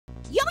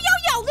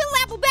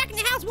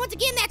fireballs once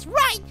again, that's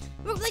right.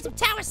 We're gonna play some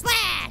Tower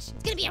Slash.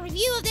 It's gonna be a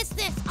review of this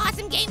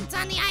awesome game that's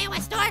on the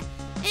iOS store.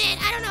 And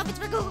I don't know if it's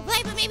for Google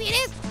Play, but maybe it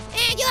is.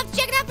 And you'll have to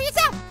check it out for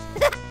yourself.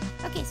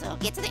 Okay, so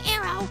get to the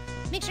arrow.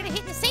 Make sure to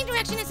hit in the same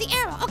direction as the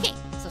arrow. Okay,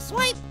 so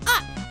swipe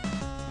up.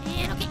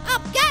 And okay,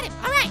 up, got it.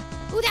 All right.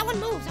 Ooh, that one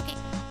moves. Okay.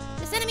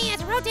 This enemy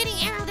has a rotating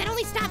arrow that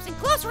only stops in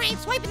close range.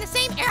 Swipe in the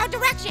same arrow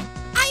direction.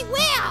 I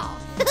will.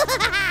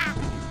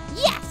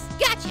 Yes,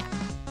 gotcha.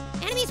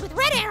 Enemies with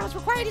red arrows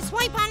require you to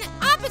swipe on the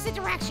opposite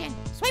direction.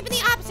 Swipe in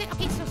the opposite.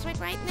 Okay, so swipe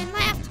right and then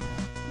left.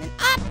 And then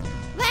up,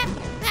 left,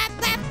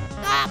 left, left.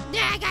 Oh,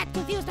 yeah, I got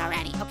confused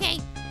already, okay?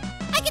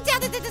 I can tell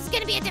that this is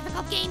gonna be a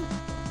difficult game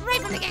right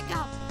from the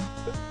get-go.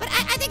 But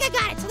I think I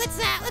got it, so let's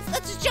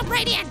just jump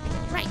right in.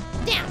 Right,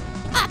 down,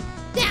 up,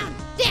 down,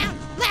 down,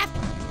 left,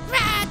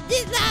 right,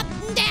 up,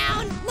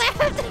 down, left,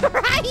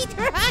 right,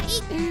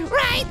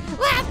 right,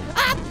 left,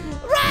 up,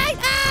 right,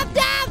 up,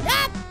 down,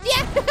 up,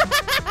 yeah.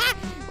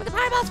 When the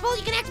power ball's full,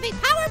 you can activate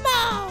power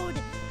mode.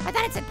 I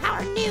thought it said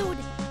power nude.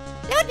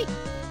 That would be,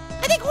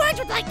 I think Orange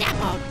would like that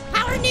mode.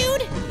 Power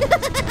nude.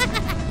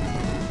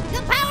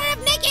 The power of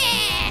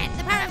naked.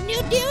 The power of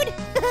nude dude.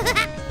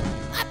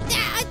 Up,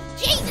 down,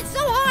 jeez, it's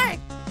so hard.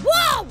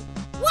 Whoa,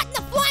 what in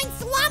the flying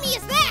salami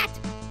is that?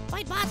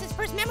 Fight bosses,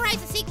 first memorize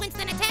the sequence,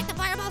 then attack the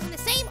fireballs in the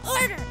same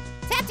order.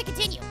 Tap to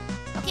continue.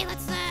 Okay,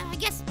 let's, I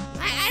guess,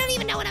 I don't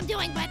even know what I'm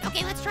doing, but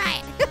okay, let's try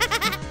it.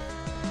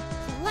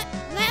 So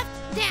left,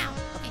 down.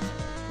 Okay,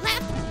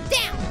 left,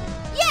 down.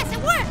 Yes, it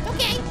worked,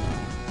 okay.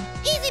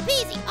 Easy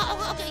peasy.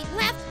 Oh, okay,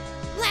 left,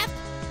 left,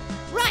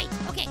 right.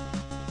 Okay,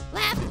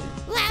 left,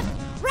 left,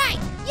 right.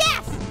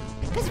 Yes!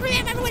 Because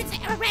remember when it's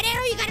a red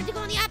arrow, you gotta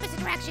go in the opposite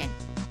direction.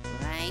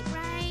 Right,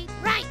 right,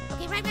 right.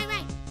 Okay, right, right,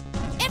 right.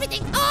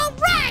 Everything all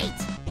right!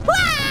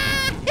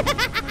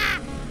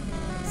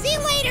 See you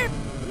later,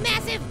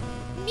 massive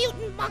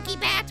mutant monkey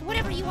bat,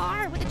 whatever you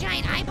are, with a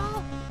giant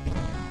eyeball.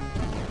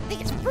 I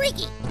think it's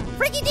freaky.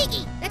 Freaky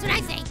deaky. That's what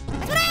I say.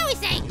 That's what I always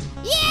say.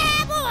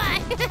 Yeah,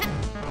 boy!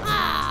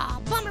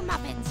 Oh, bummer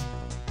muffins.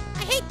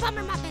 I hate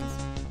bummer muffins.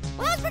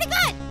 Well, that was pretty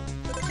good.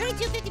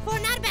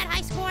 32-54, not a bad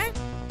high score.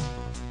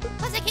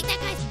 Plus, I kicked that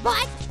guy's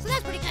butt, so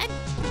that's pretty good.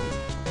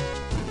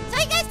 So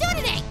how you guys doing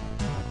today?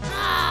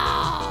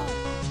 Oh,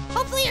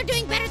 hopefully you're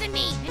doing better than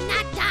me and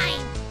not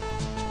dying.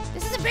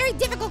 This is a very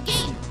difficult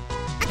game.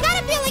 I kind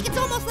of feel like it's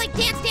almost like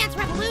Dance Dance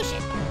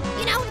Revolution.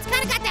 You know, it's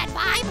kind of got that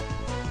vibe.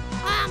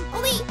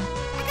 Only,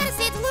 I gotta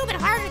say it's a little bit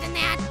harder than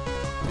that.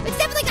 It's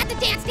definitely got the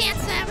Dance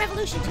Dance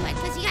Revolution to it,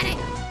 because you gotta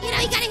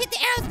hit the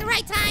arrows at the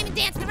right time and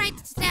dance the right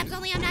steps,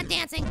 only I'm not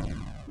dancing.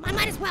 I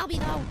might as well be,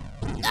 though.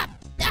 Up,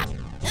 up,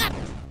 up,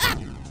 up.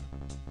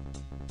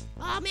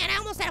 Oh, man, I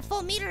almost had a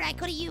full meter I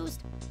could have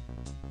used.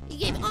 You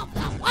gave, oh,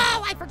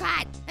 I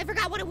forgot. I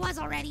forgot what it was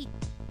already.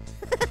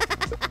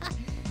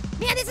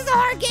 Man, this is a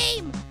hard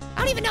game.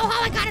 I don't even know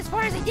how I got as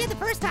far as I did the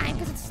first time,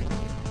 because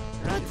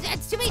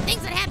it's too many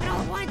things that happen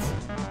all at once.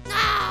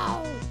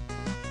 No!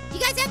 You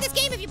guys have this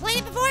game? Have you played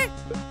it before?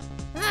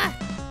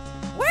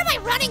 Where am I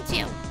running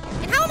to?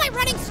 And how am I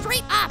running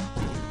straight up?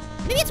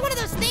 Maybe it's one of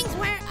those things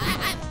where,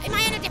 am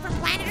I on a different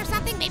planet or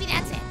something? Maybe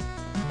that's it.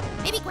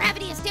 Maybe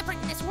gravity is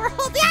different in this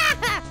world.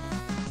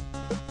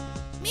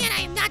 Man,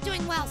 I am not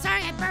doing well.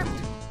 Sorry, I burped.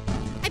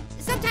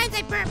 Sometimes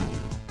I burp.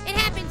 It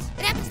happens.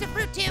 It happens to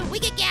fruit too. We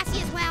get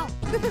gassy as well.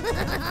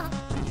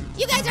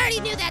 You guys already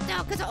knew that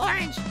though, because of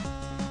Orange.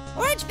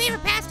 Orange's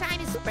favorite pastime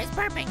is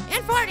burping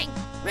and farting.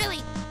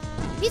 Really.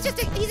 He's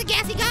a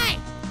gassy guy.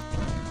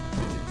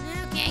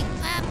 Okay,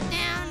 up,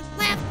 down,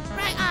 left,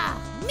 right.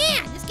 Oh,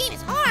 man, this game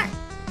is hard.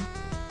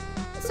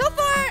 So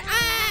far,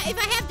 if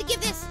I have to give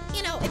this,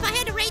 you know, if I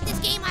had to rate this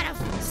game out of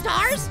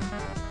stars,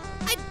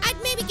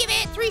 I'd maybe give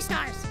it 3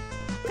 stars.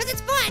 Because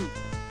it's fun,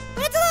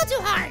 but it's a little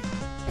too hard,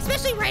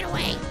 especially right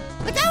away.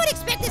 Like, I would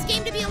expect this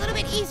game to be a little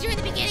bit easier in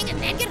the beginning and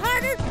then get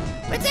harder,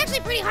 but it's actually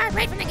pretty hard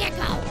right from the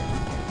get-go.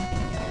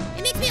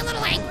 It makes me a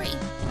little angry.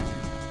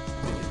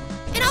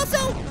 And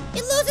also,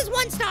 it loses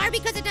 1 star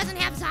because it doesn't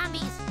have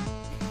zombies.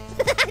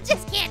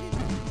 Just kidding,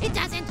 it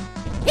doesn't.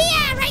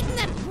 Yeah, right in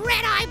the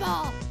red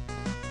eyeball.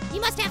 You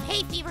must have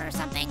hay fever or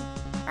something.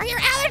 Are your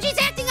allergies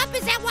acting up?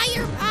 Is that why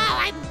you're, oh,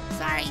 I'm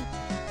sorry.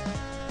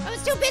 I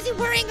was too busy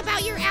worrying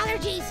about your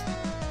allergies.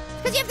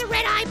 Because you have the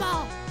red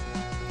eyeball.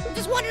 I'm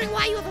just wondering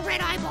why you have a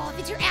red eyeball. If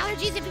it's your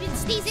allergies, if you've been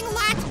sneezing a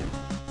lot,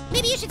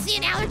 maybe you should see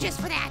an allergist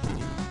for that.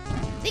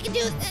 They can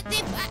do,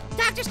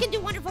 doctors can do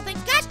wonderful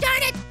things. Gosh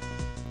darn it!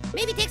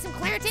 Maybe take some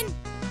Claritin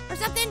or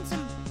something,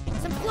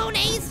 some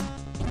Flonase.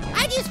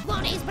 I'd use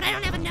Flonase, but I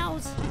don't have a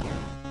nose.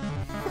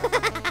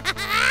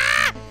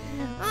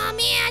 Oh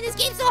man, this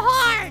game's so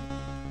hard.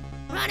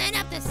 Running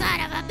up the side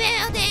of a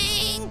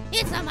building,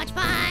 it's so much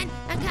fun.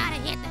 I gotta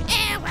hit the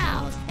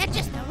arrows at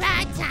just the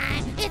right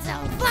time. It's so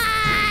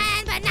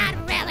fun, but not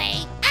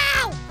really.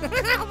 Ow!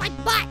 Oh, my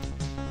butt.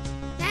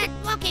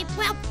 Okay,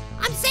 well,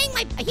 I'm saying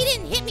he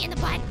didn't hit me in the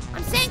butt.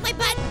 I'm saying my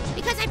butt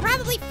because I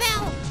probably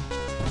fell,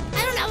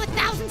 I don't know,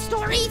 1,000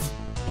 stories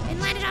and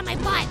landed on my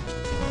butt.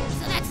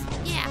 So that's,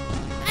 yeah,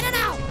 I don't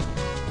know.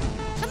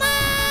 Come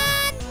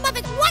on,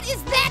 Muppets, what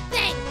is that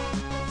thing?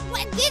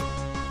 What,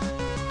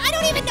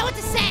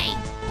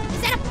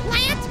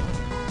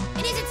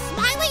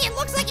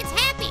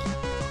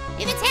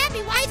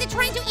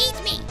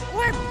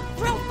 or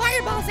throw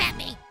fireballs at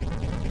me.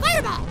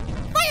 Fireball!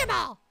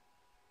 Fireball!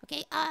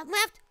 Okay,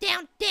 left,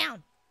 down,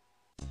 down.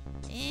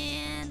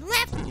 And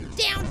left,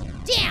 down,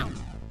 down.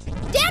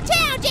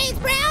 Downtown, James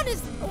Brown,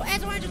 as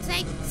Orange would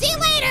say. See you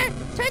later!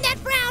 Turn that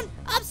frown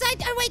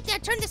upside, or wait,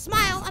 turn the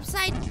smile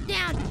upside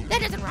down.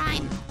 That doesn't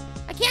rhyme.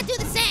 I can't do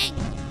the saying.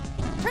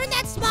 Turn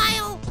that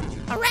smile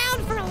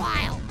around for a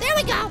while. There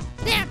we go.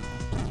 There.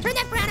 Turn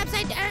that frown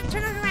upside down,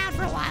 turn it around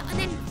for a while, and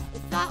then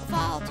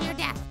fall to your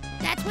death.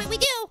 That's what we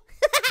do.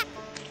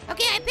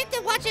 Okay, I picked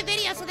to watch a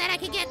video so that I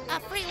could get a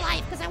free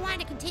life, because I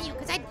wanted to continue,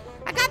 because I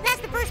got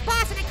past the first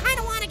boss, and I kind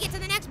of want to get to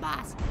the next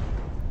boss.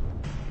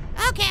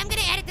 Okay, I'm going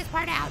to edit this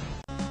part out.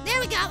 There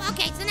we go.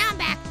 Okay, so now I'm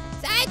back.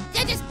 So I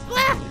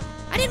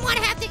didn't want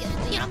to have to,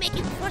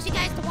 force you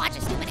guys to watch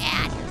a stupid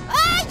ad.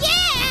 Oh,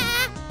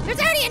 yeah! There's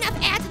already enough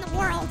ads in the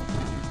world.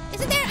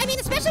 Isn't there? I mean,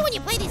 especially when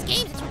you play these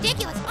games, it's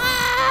ridiculous.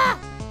 I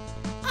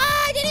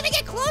didn't even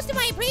get close to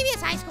my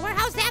previous high score.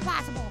 How's that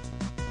possible?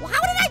 Well,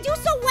 how did I do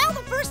so well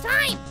the first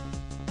time?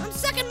 I'm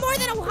sucking more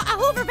than a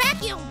Hoover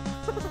vacuum.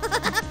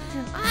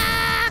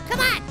 Come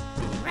on.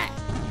 Right,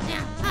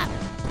 down, up,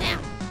 down,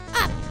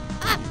 up,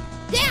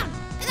 down,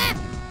 left,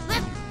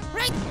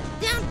 right,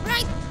 down,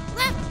 right,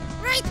 left,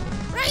 right,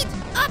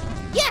 up.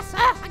 Yes,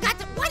 I got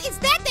the, what is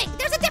that thing?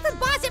 There's a different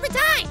boss every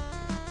time.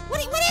 What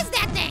is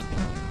that thing?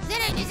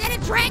 Is that a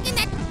dragon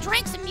that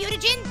drank some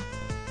mutagen?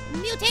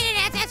 Mutated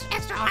as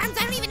extra arms?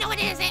 I don't even know what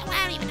it is. Well,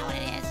 I don't even know what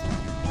it is.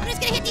 I'm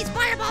just gonna hit these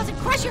fireballs and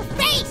crush your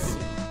face.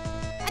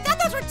 I thought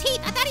those were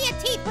teeth. I thought he had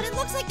teeth, but it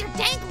looks like they're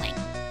dangling.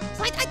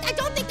 So I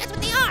don't think that's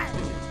what they are.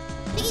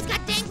 I think he's got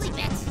dangly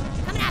bits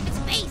coming off his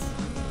face.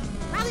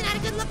 Probably not a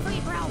good look for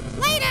you, bro.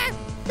 Later.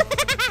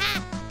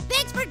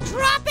 Thanks for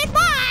dropping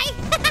by.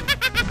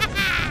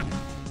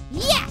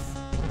 Yes.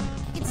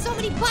 Kicking so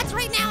many butts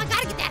right now. I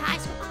gotta get that high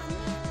score. Oh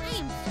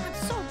man, I'm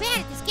so bad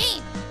at this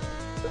game.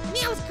 I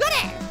mean, I was good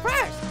at it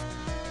first.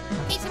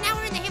 Okay, so now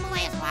we're in the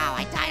Himalayas. Wow,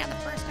 I died on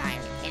the first time.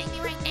 Are you kidding me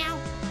right now?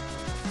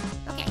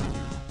 Okay.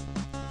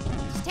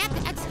 Just tap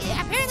the,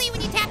 apparently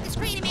when you tap the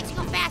screen, it makes you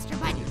go faster,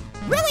 but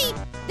really,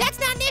 that's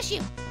not an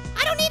issue.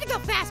 I don't need to go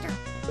faster.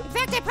 In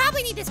fact, I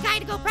probably need this guy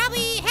to go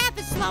probably half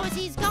as slow as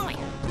he's going.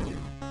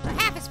 Or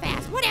half as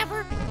fast,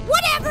 whatever.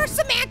 Whatever,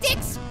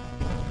 semantics.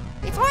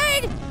 It's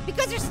hard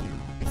because there's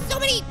so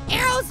many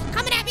arrows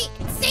coming at me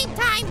at the same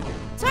time.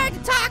 It's hard to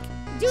talk,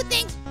 do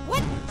things.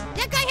 What?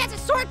 That guy has a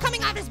sword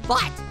coming out of his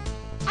butt.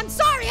 I'm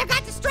sorry, I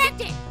got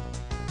distracted.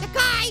 The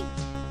guy,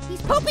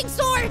 he's pooping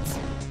swords.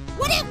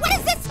 What is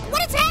this?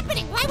 What is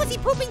happening? Why was he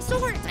pooping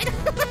swords? I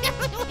don't know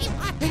what he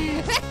wanted.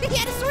 He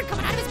had a sword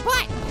coming out of his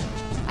butt.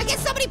 I guess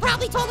somebody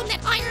probably told him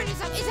that iron is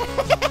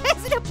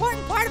an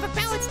important part of a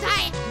balanced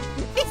diet.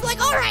 He's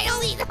like, all right,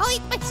 I'll eat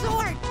my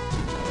sword.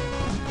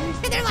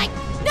 And they're like,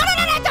 no,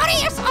 don't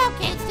eat your sword.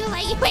 Okay, it's too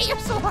late, you ate your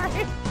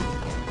sword.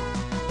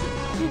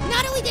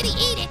 Not only did he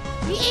eat it,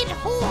 he ate it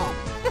whole.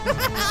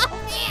 Oh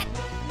man,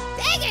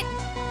 dang it.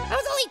 I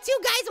was only 2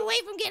 guys away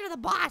from getting to the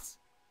boss.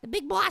 The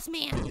big boss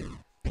man.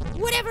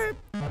 Whatever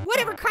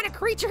kind of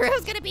creature it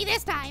was gonna be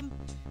this time.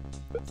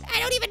 I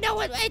don't even know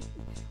what,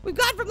 we've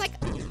gone from like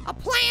a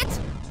plant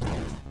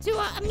to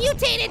a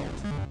mutated,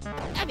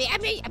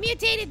 a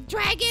mutated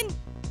dragon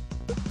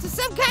to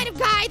some kind of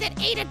guy that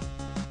ate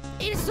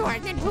a sword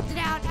and then pooped it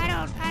out. I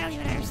don't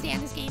even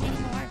understand this game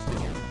anymore.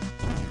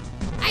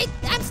 I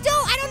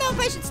don't know if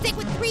I should stick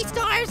with 3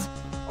 stars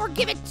or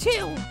give it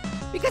 2,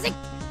 because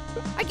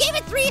I gave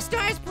it 3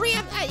 stars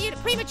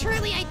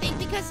prematurely, I think,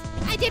 because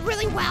I did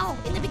really well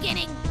in the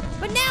beginning.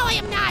 But now I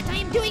am not. I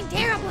am doing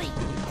terribly.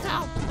 So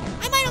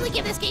I might only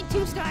give this game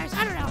 2 stars.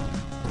 I don't know.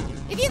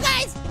 If you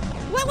guys,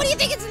 what do you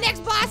think is the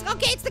next boss?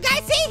 Okay, it's the guy.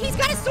 See, he's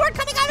got a sword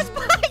coming out of his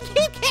butt. I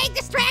keep getting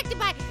distracted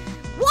by.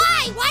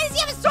 Why? Why does he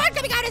have a sword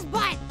coming out of his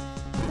butt?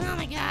 Oh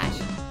my gosh.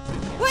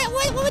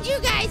 What would you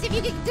guys, if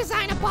you could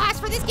design a boss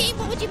for this game,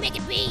 what would you make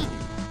it be?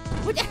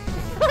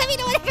 Let me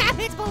know in the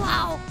comments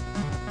below.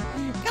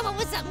 Come up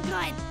with something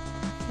good.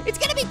 It's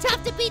gonna be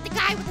tough to beat the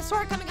guy with the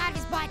sword coming out of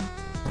his butt.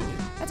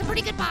 That's a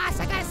pretty good boss,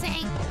 I gotta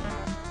say.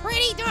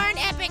 Pretty darn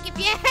epic, if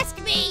you ask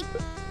me.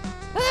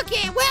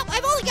 Okay, well,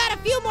 I've only got a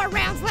few more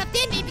rounds left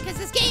in me because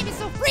this game is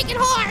so freaking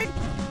hard.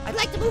 I'd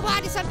like to move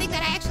on to something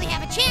that I actually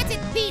have a chance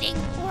at beating,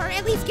 or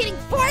at least getting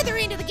farther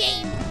into the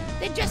game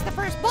than just the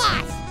first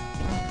boss.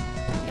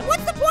 And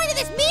what's the point of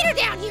this meter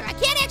down here? I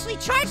can't actually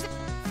charge the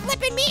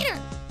flippin' meter.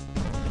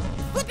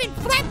 Flippin'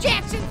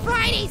 flapjacks and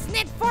Fridays and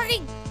then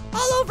farting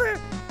all over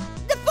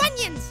the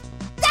Funyuns.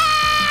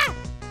 Ah!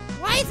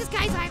 Why is this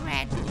guy's eye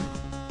red?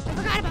 I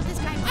forgot about this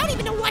guy. I don't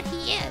even know what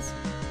he is.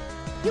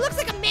 He looks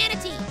like a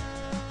manatee.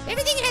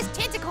 Everything has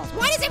tentacles.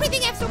 Why does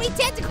everything have so many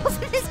tentacles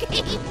in this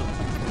game?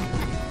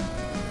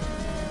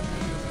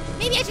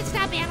 Maybe I should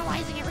stop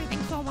analyzing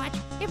everything so much.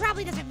 It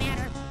probably doesn't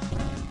matter.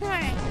 All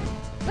right,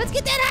 let's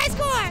get that high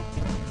score.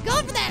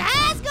 Going for that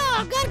high score.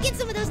 I'm gonna get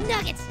some of those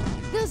nuggets.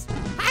 Those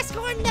high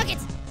score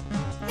nuggets.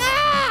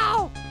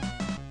 No!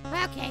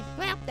 Okay,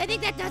 well, I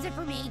think that does it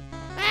for me.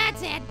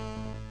 That's it.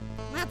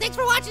 Well, thanks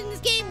for watching this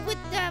game with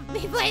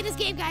me playing this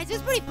game, guys. It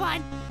was pretty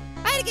fun.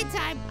 I had had a good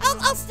time.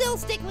 I'll still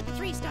stick with the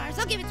 3 stars.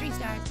 I'll give it 3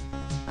 stars.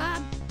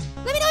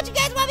 Let me know what you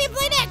guys want me to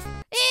play next.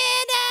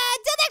 And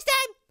until next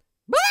time,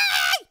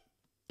 bye!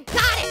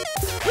 Got it.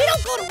 We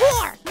don't go to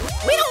war.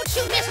 We don't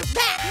shoot missiles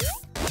back.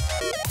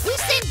 We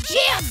send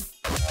Jim.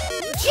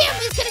 Jim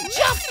is gonna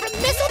jump from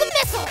missile to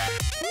missile.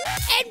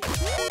 And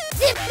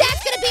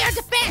that's gonna be our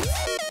defense.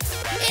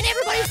 And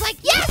everybody's like,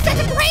 yes, that's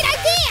a great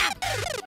idea.